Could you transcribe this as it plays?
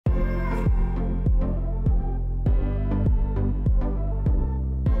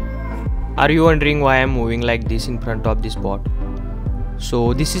Are you wondering why I'm moving like this in front of this bot?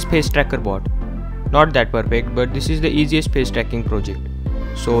 So this is face tracker bot. Not that perfect, but this is the easiest face tracking project.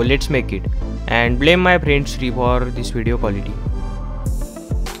 So let's make it and blame my friend Sri for this video quality.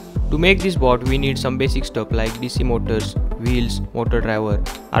 To make this bot we need some basic stuff like DC motors, wheels, motor driver,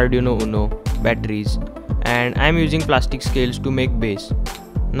 Arduino Uno, batteries, and I am using plastic scales to make base.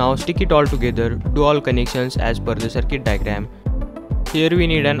 Now stick it all together, do all connections as per the circuit diagram. Here we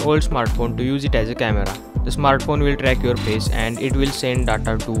need an old smartphone to use it as a camera. The smartphone will track your face and it will send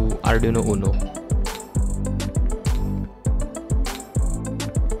data to Arduino Uno.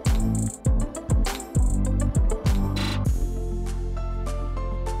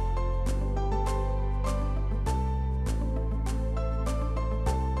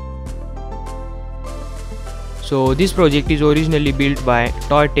 So this project is originally built by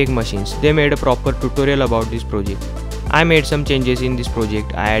Toy Tech Machines. They made a proper tutorial about this project. I made some changes in this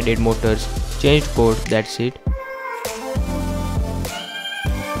project. I added motors, changed code, that's it.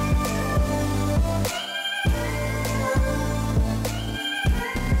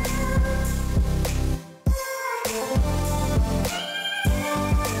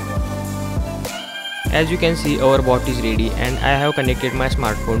 As you can see, our bot is ready and I have connected my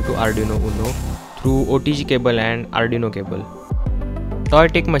smartphone to Arduino Uno through OTG cable and Arduino cable. Toy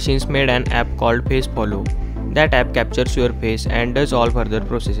Tech Machines made an app called Face Follow. That app captures your face and does all further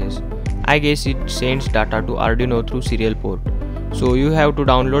processes. I guess it sends data to Arduino through serial port. So you have to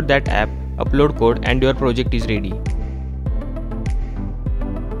download that app, upload code and your project is ready.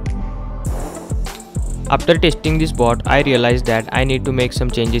 After testing this bot, I realized that I need to make some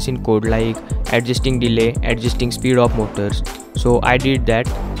changes in code like adjusting delay, adjusting speed of motors. So I did that.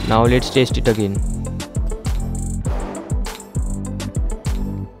 Now let's test it again.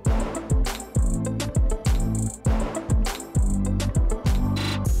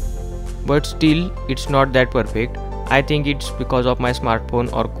 But still it's not that perfect. I think it's because of my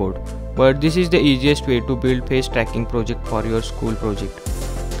smartphone or code. But this is the easiest way to build face tracking project for your school project.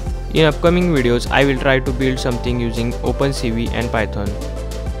 In upcoming videos I will try to build something using OpenCV and Python.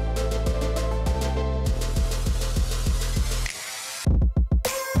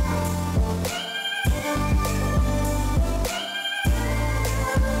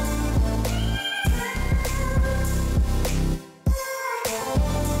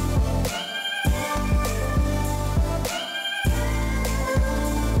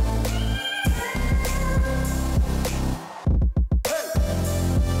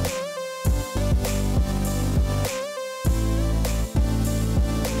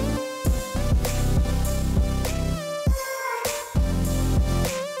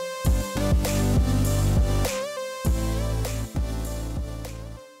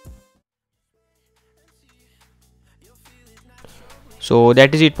 So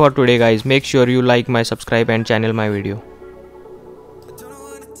that is it for today guys. Make sure you like my subscribe and channel my video.